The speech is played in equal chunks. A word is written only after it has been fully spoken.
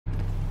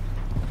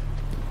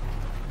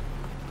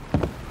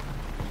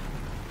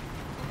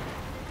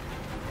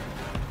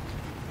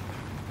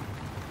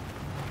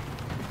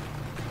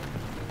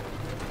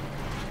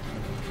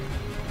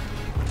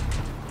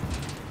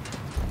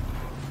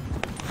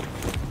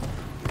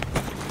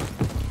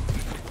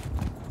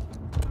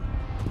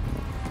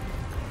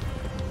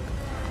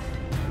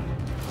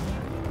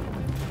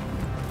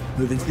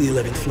Moving to the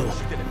 11th floor.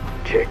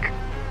 Check.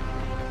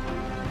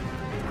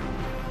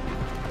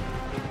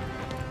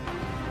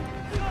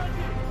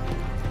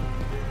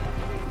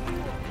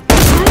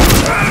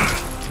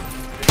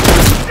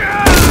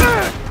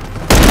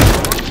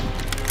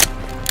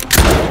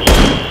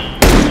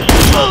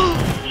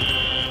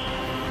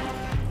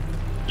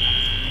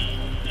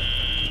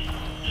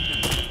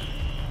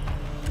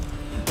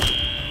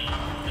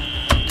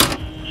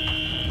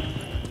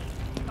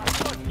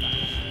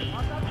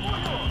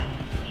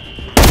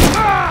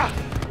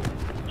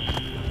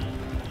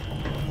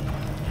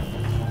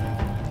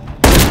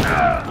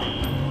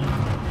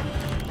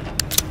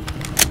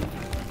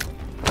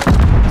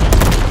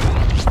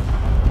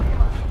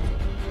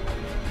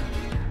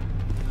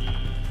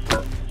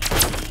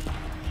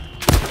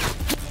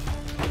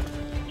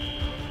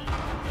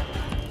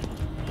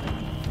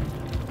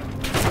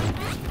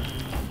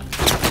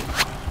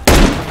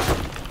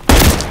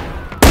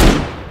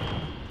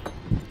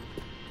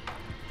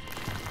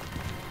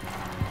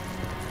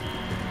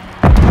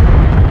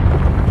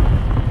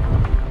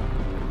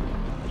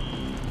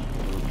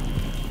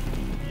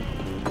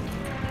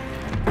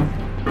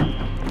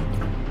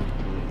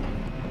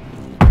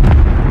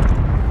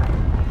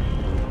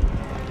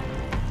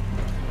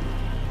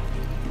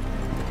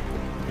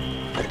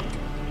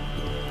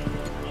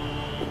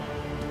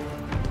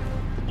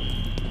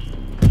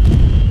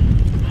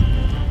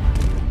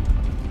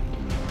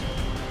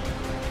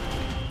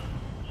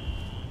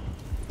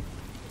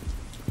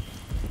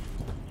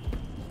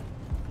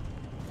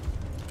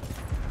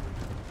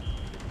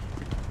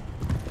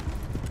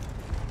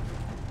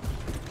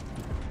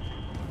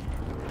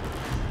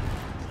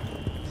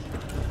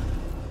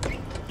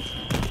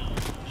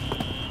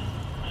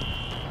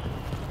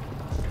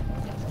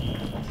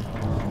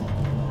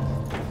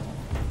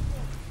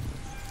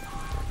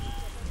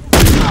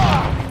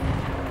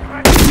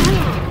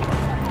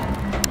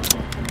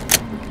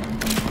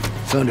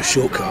 Found a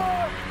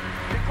shortcut.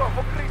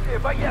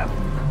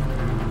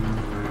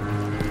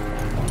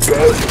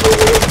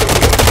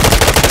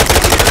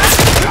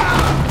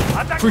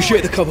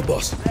 Appreciate the cover,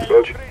 boss.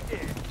 Roger.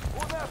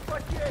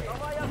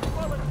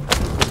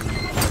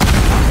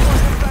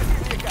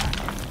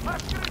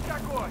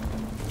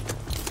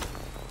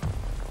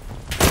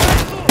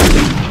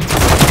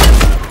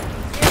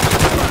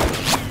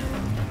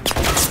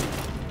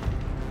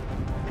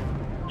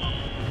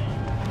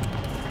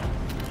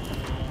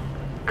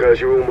 Guys,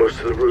 you're almost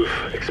to the roof.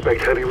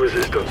 Expect heavy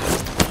resistance.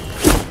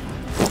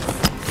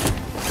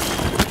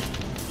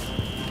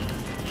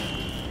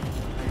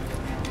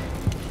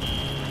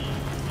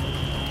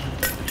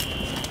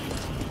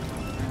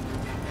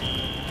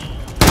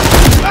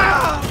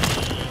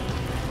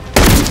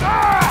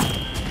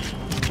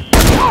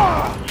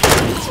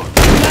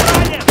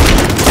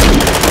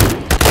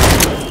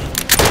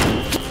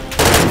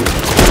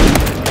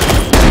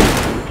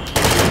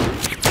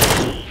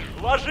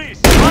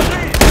 Ложись!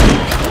 Ложись!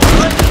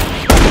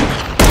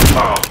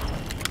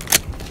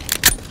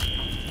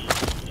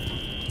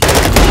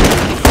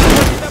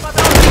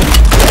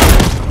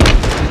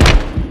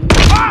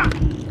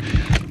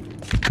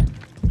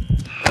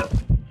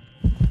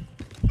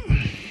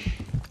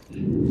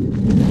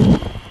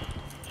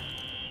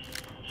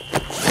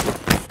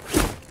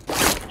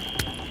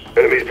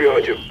 Enemies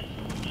behind you.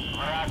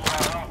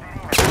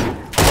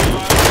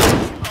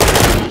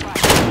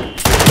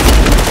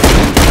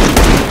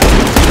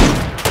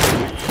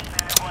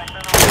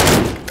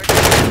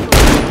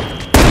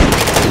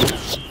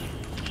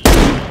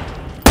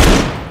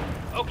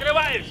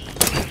 Укрываюсь!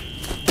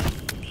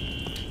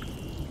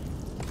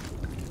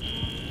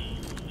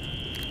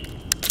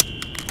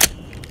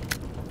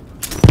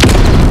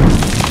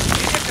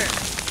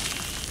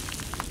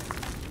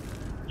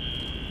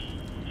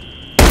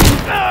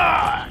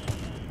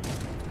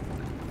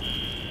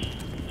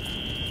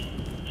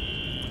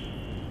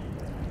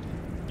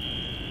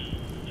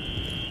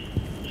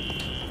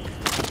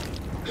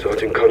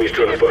 Sergeant Connie's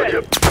trying to find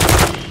you.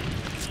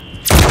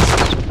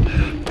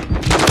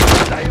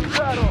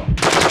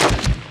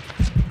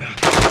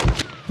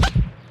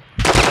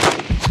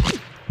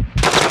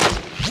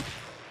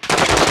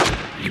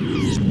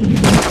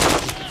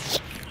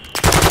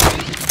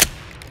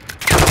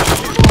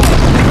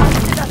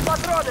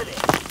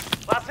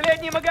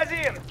 Последний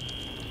магазин!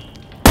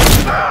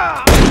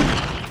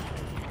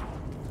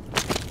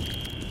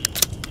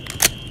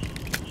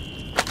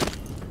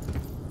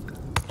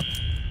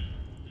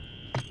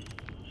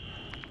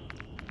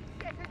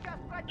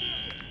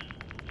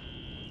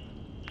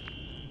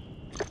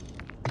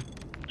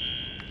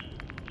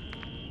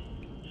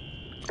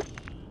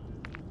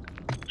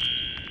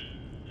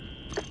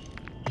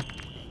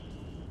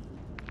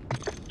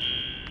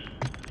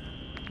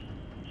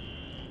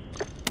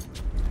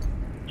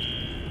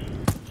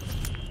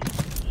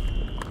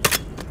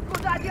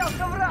 Куда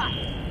делся враг?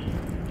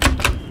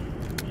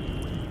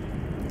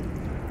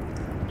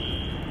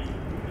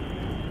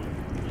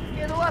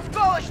 Кинул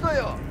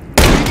осколочную!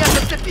 Меня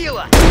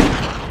зацепило!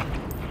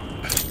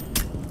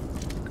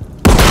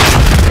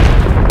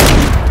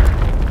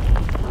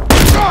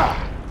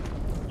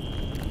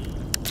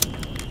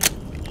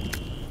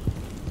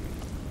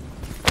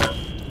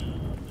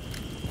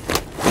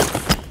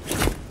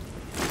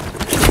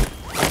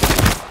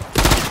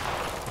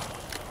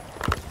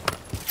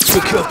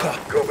 the kill car.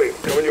 Copy.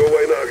 Coming your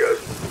way now,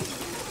 guys.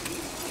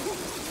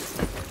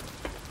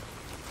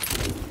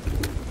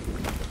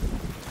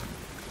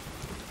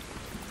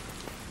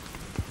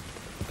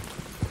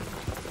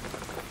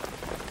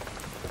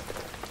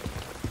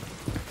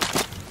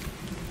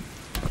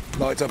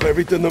 Light up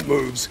everything that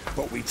moves,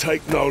 but we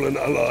take Nolan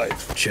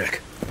alive.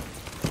 Check.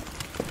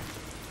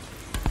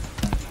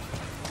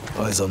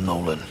 Eyes on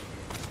Nolan.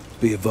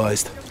 Be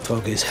advised,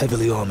 target is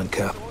heavily armored,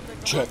 Cap.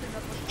 Check.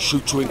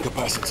 Shoot to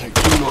incapacitate.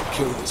 Do not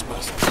kill this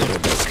bastard. Got our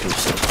best kill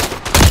set.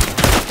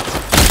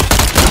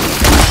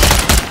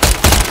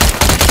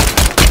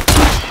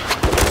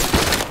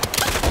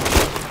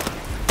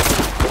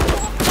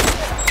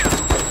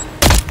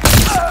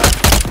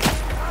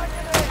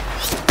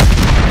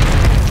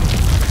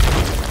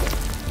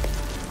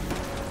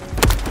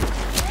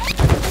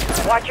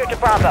 Watcher to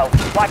Bravo.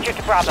 Watcher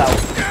to Bravo.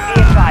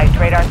 Be advised,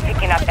 radar's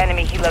picking up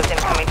enemy helos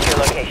incoming to your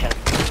location.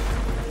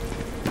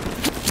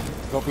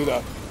 Copy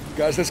that.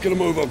 Guys, let's get a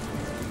move on.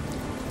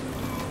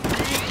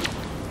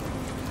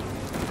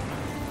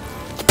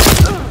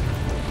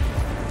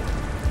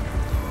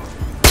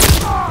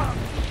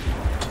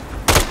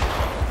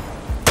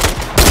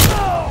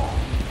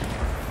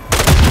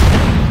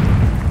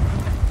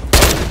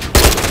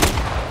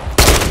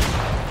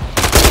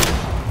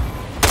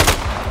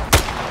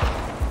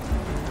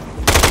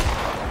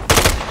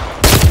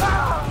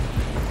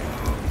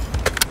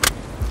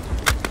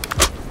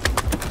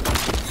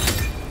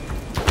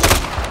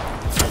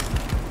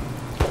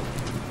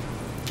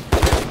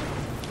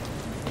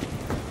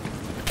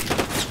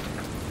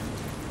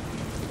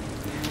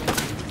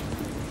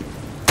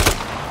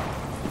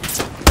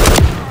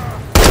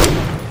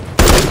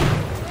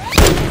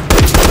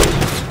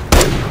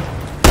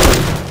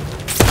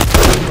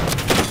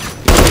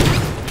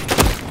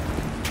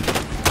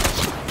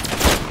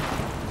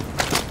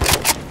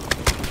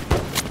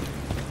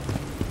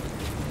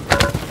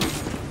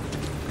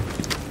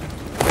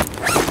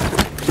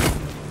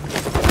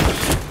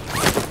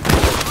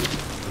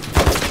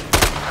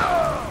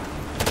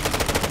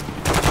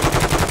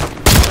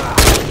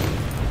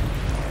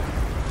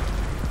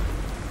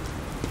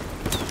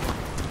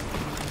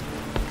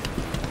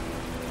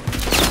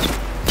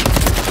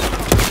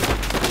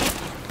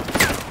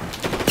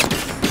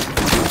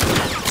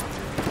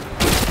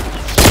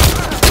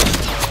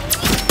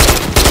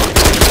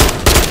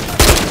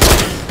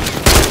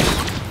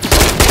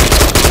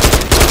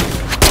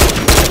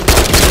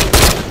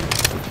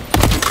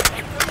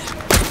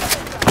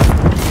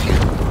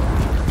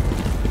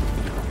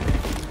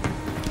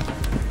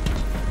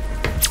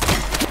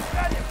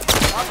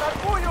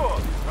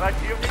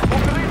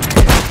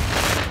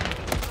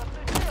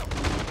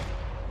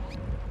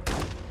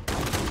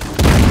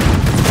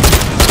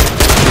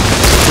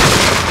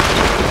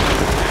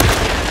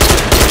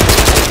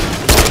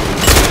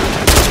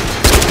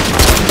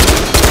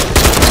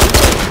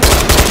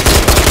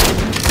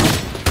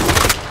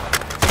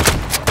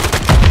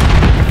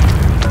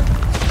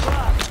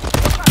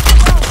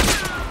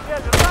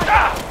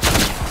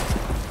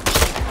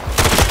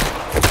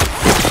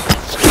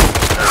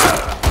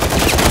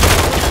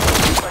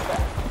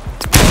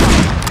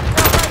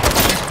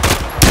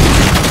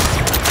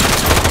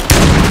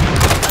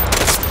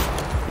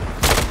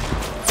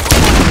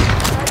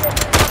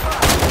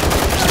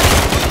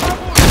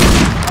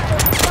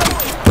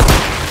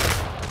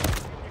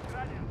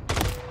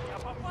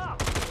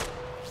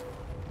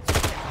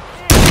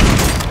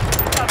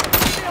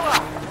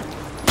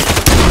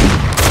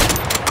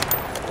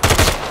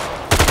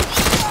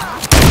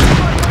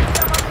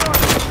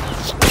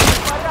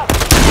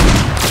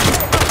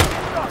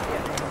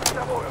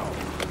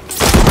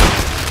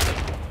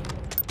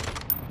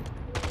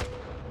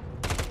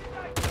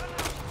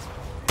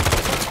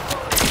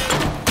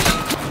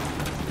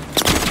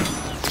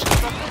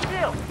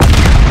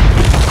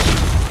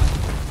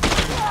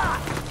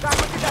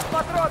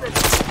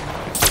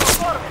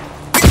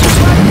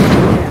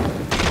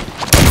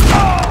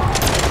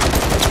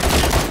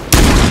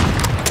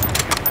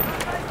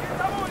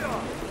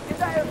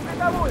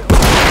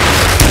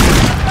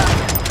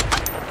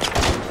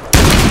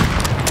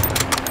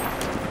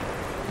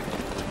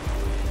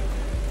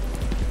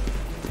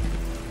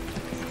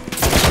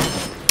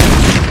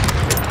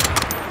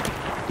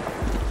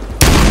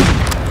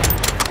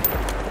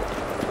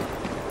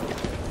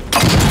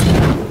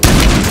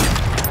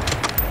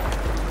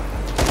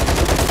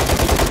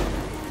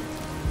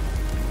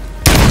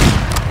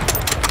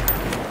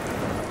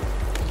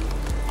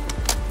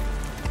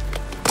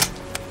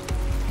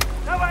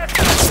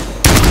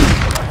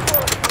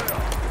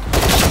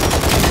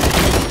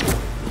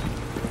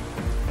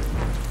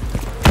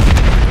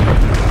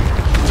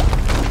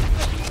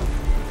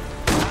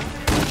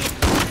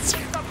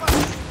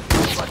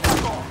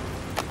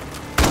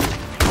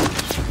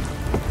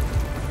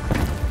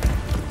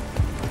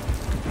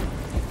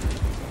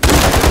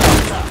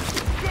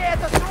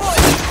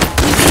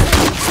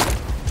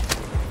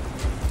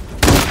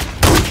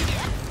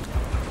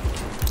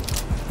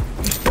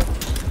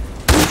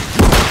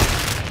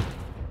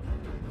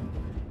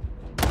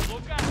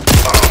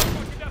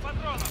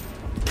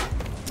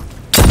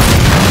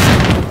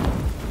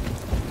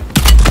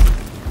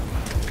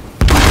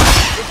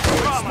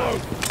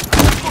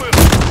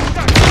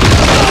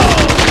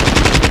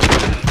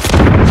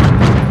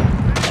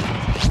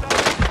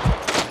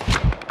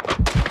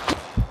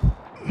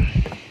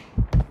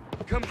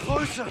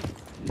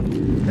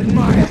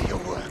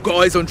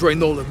 eyes on Dre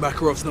Nolan,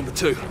 Makarov's number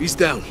 2. He's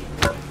down.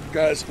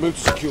 Guys, move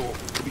to secure.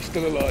 If he's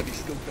still alive, he's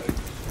still dead.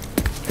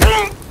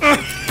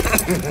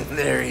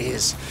 There he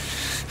is.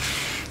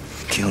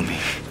 Kill me.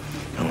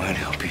 I won't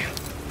help you.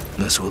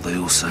 That's what they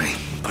all say.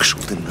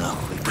 Пошел ты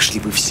нахуй. Пошли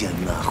вы все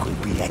нахуй,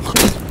 блядь.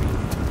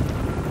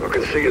 I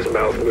can see his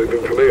mouth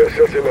moving from here.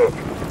 Set him up.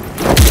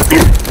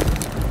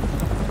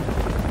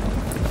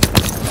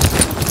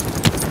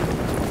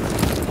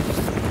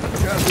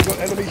 Guys, we've got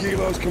enemy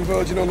helos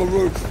converging on the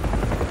roof.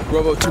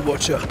 Bravo to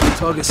Watcher.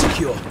 Target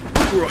secure.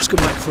 We're Oscar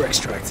Mike for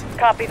extract.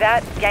 Copy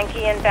that.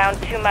 Yankee inbound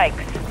 2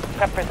 mics.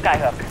 Prep for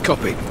Skyhook.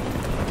 Copy.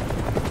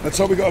 Let's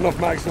hope we got enough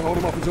mags to hold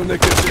him off until Nick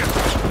gets here.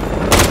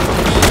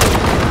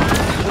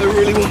 They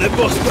really want their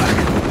boss back.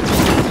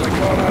 They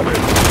can't have it.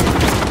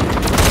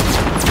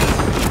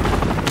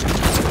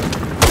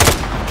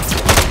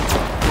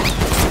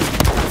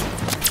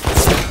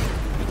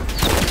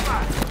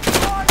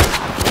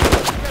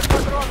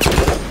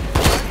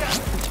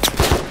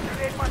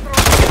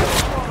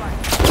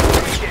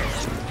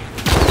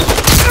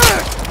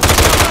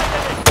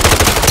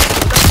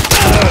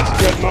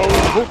 Get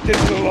Nolan hooked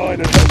into the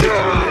line and head into the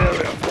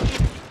area.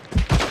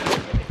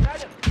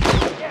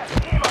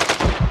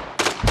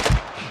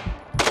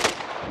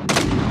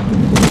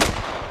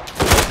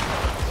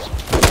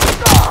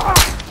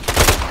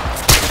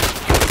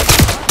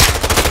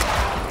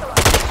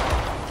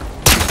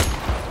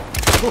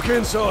 Hook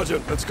in,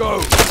 Sergeant. Let's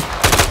go.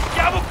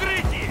 Я в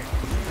укрытии!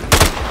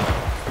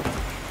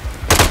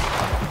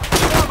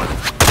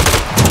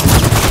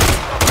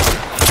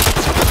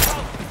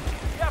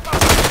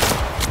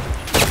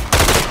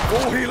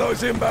 All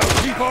helos inbound.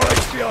 Keep our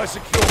HPI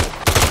secure.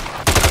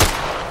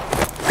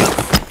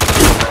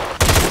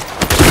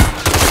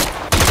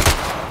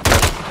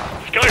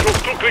 Skyhook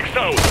 2 clicks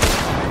out.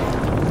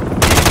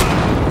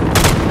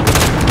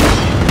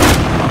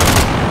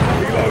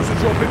 Helos are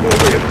dropping more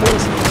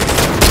reinforcements.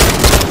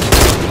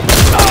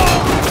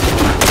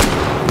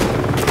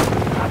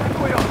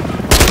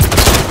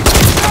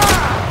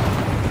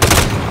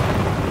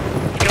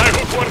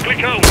 Skyhook 1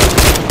 click out.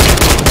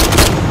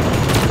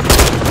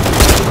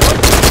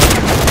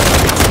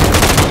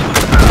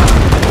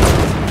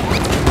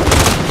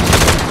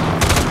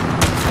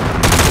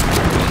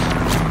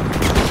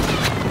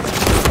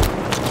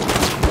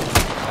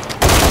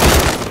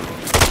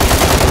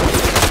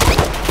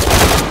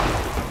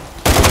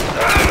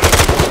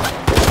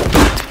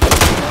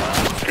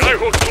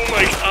 Skyhook 2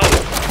 mics out.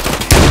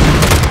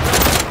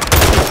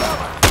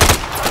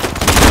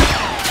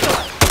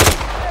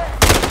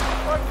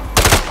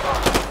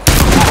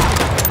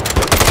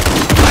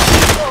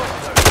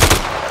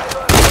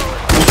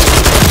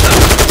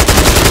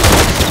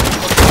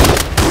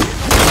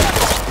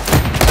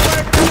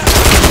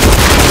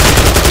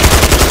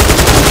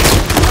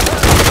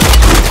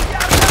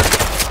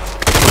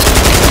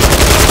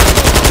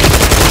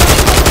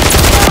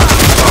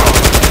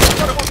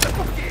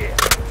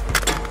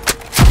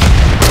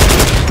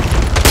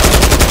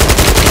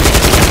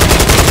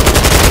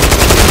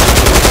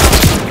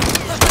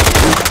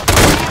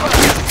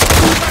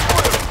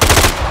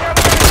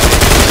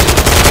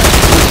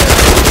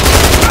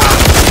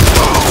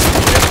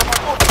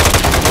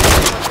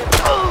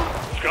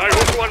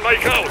 Skyhook 1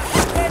 mic out.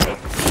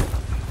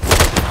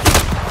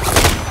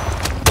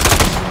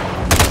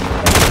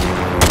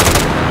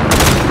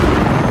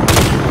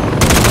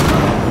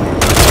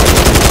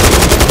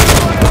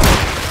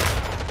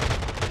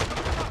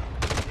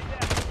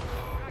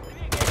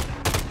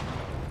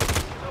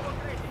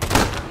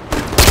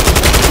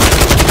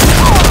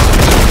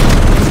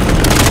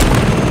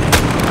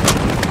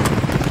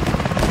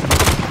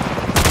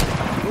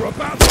 We're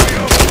about to be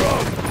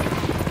overrun.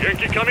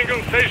 Yankee coming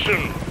on station.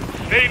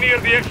 Stay near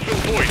the exfil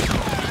point.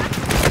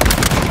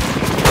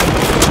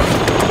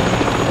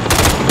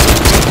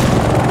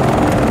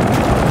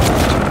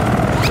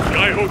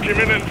 Skyhook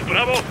imminent.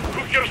 Bravo,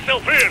 hook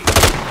yourself in.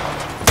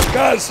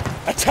 Guys,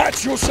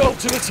 attach yourself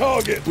to the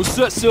target. What's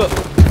that, sir?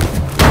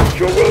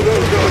 You're well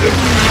done, Sergeant.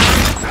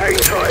 Hang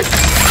tight.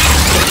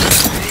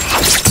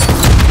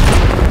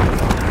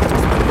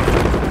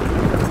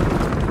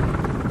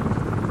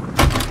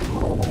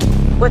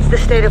 What's the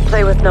state of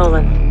play with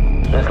Nolan?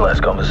 He's less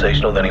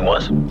conversational than he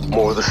was.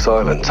 More of the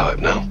silent type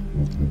now.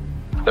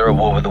 They're at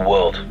war with the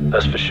world,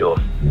 that's for sure.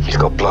 He's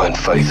got blind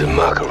faith in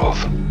Makarov.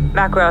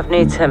 Makarov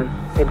needs him.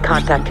 Been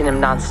contacting him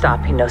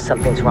non-stop. He knows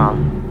something's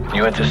wrong.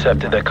 You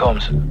intercepted their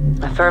comms?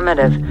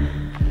 Affirmative.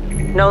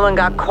 Nolan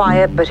got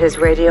quiet, but his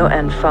radio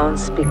and phone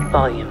speak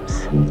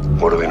volumes.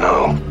 What do we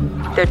know?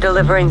 They're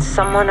delivering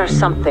someone or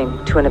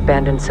something to an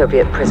abandoned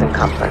Soviet prison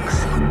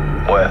complex.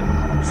 Where?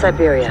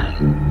 Siberia.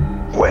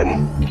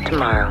 When?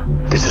 Tomorrow.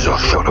 This is our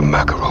shot at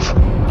Makarov.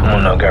 Well,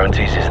 no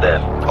guarantees he's there.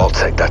 I'll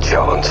take that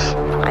chance.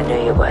 I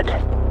knew you would.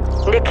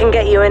 Nick can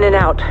get you in and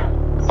out.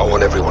 I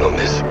want everyone on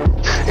this,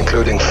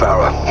 including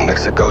Farah.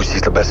 Next to Ghost,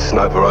 he's the best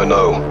sniper I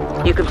know.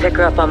 You can pick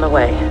her up on the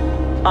way.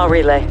 I'll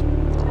relay.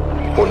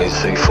 One needs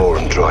C4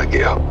 and dry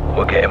gear.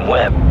 We're getting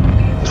wet.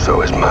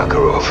 So is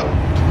Makarov.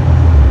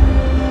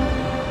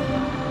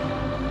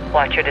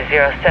 Watcher to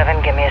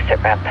 07, give me a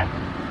sit rep.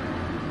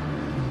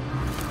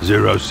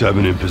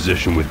 07 in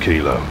position with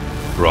Kilo.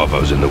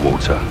 Bravo's in the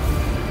water.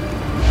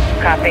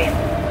 Copy.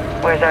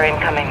 Where's our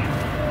incoming?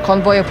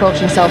 Convoy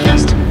approaching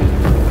southwest.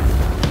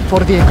 4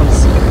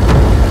 vehicles.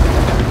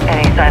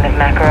 Any sign of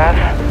Makarov?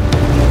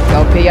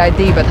 No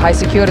PID, but high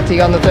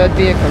security on the 3rd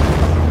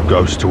vehicle.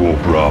 Ghost to all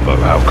Bravo,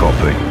 how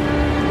copy?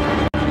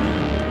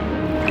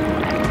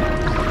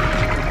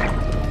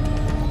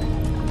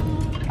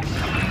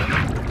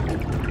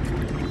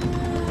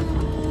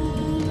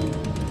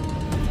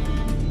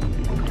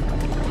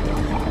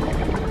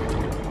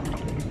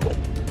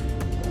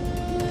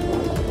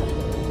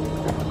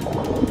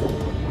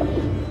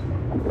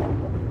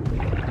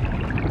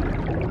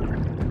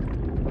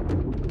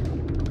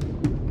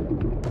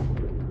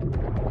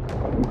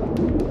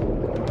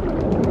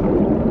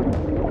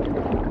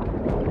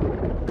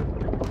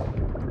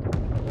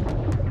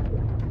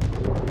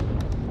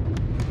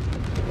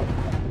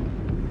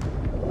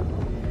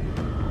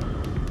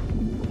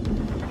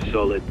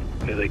 Solid.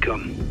 Here they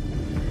come.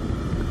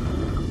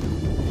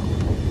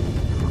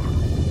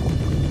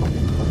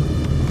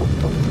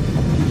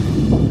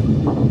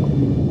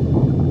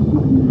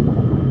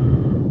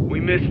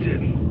 We missed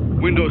it.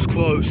 Windows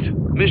closed.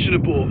 Mission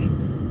abort.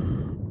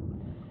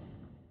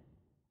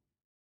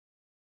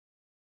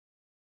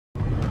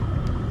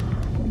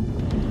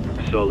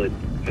 Solid.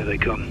 Here they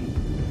come.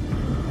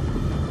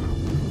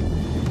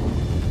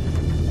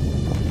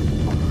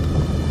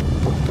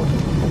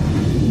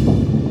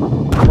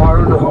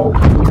 Fire in the hole.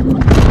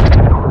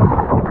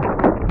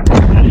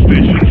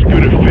 Suspicions.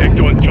 Good effect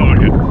on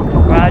target.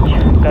 Raj,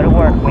 go to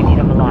work. We need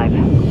him alive.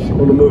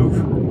 On the move.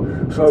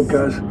 Slow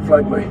guys,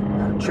 flank me.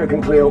 Check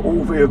and clear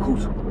all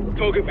vehicles.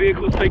 Target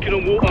vehicles taking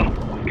on water.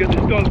 Let's get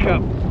this done,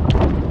 Cap.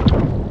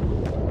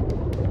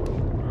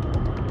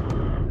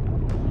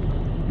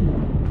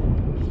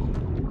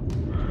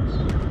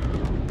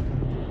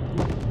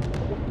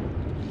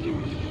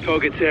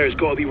 Target's air has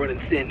got to be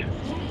running thin.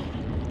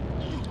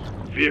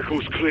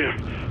 Vehicle's clear.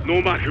 No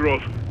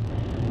Makarov.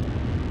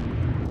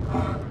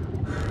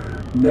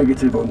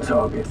 Negative on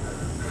target.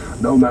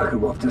 No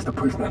Makarov, just a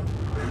prisoner.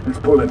 Let's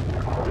pull him.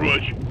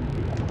 Raj.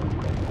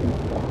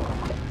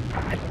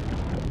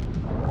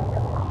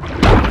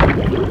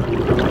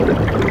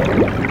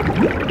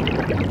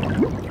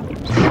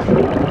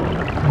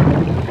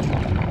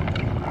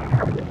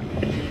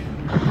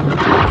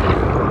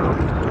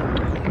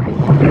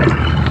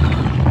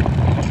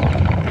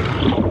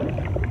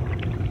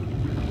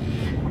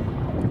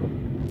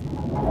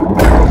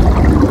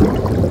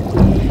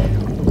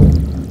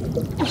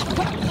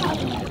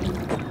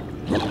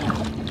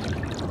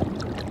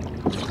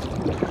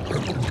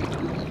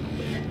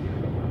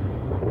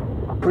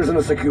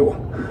 Prisoner secure.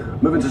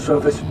 Moving to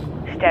surface.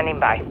 Standing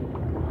by.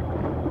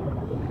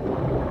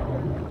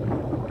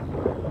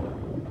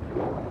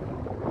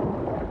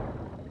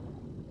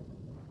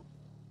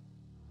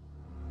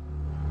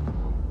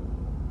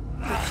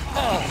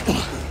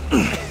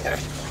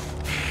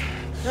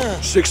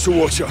 Six to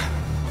Watcher.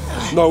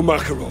 No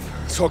Makarov.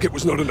 Target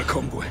was not in the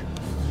convoy.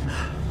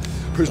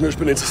 Prisoner's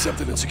been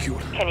intercepted and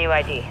secured. Can you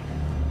ID?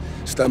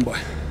 Stand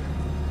by.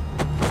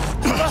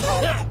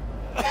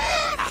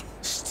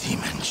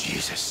 Steaming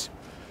Jesus.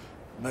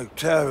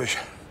 McTavish.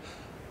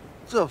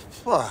 The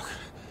fuck?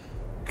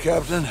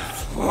 Captain?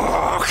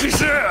 Fuck, is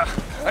there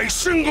a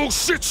single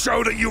shit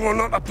show that you are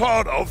not a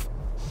part of?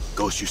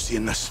 Ghost, you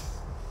seeing this?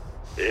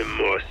 In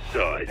my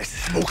sight. Let's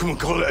smoke him and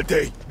call it a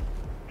day.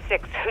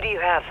 6, who do you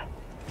have?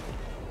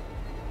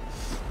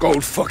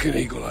 Gold fucking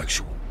Eagle,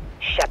 actual.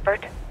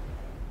 Shepard?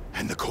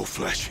 And the cold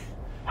flesh.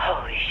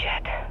 Holy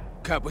shit.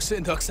 Cap, we're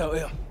sitting ducks out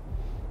here.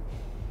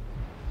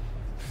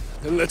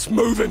 Then let's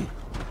move him.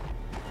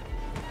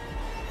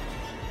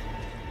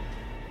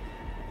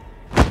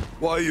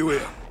 Why are you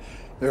here?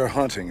 They're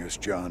hunting us,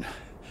 John.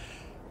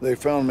 They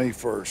found me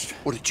first.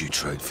 What did you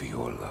trade for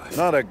your life?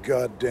 Not a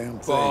goddamn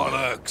thing.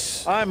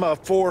 Bollocks. I'm a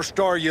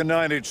 4-star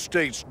United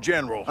States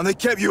general. And they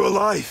kept you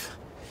alive.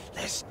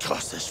 Let's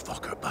toss this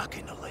fucker back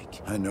in the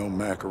lake. I know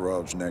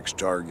Makarov's next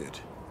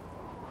target.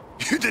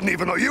 You didn't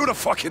even know you were the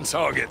fucking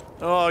target.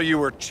 Oh, you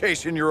were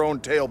chasing your own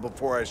tail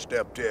before I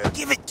stepped in.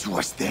 Give it to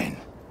us then.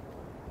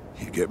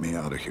 You get me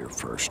out of here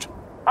first.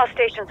 All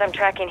stations, I'm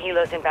tracking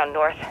helos inbound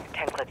north.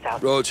 10 clicks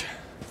out. Rog.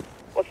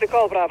 What's the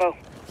call, Bravo?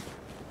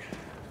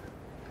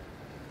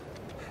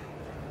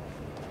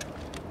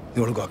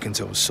 The order got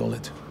intel was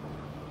solid.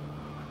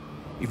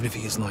 Even if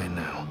he is lying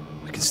now,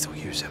 we can still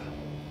use him.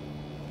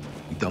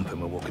 We dump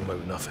him, we're walking away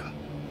with nothing.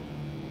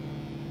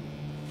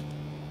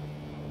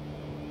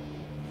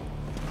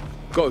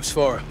 Ghost,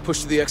 Farah,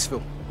 push to the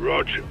exfil.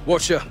 Roger.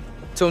 Watcher,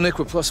 tell Nick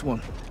we're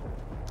 +1.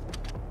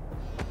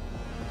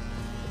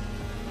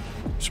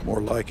 It's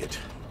more like it.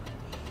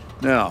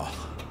 Now,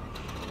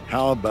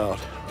 how about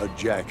a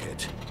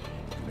jacket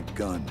and a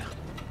gun?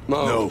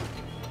 No.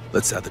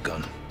 Let's add the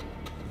gun.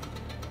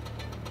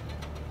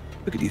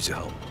 We could use your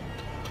help.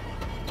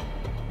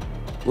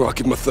 Right,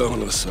 give my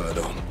thermal on the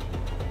sidearm.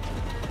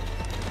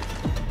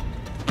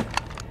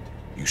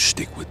 You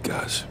stick with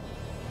Gaz.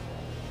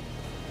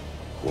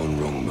 One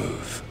wrong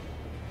move,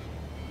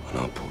 and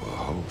I'll put a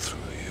hole through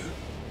you.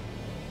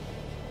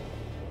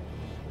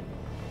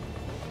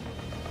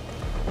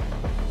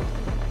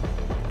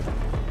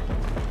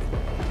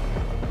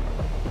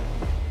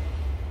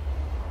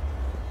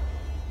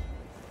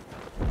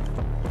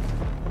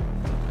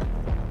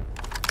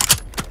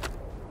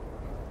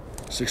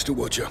 6 to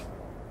Watcher.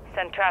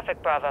 Send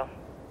traffic, Bravo.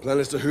 Plan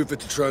is to hoof it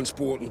to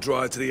transport and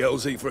drive to the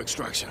LZ for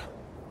extraction.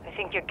 I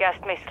think your guest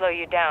may slow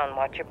you down.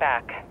 Watch your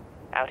back.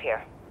 Out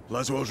here.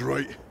 Laswell's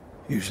right.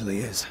 Usually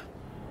is.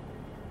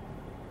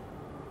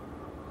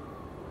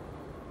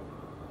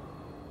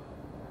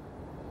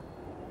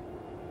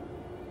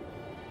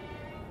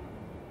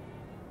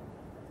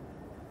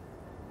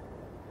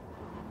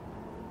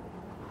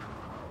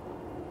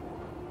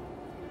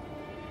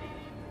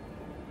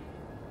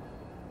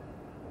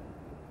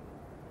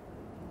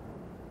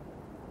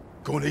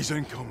 Connie's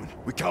incoming.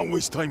 We can't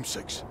waste time,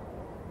 6.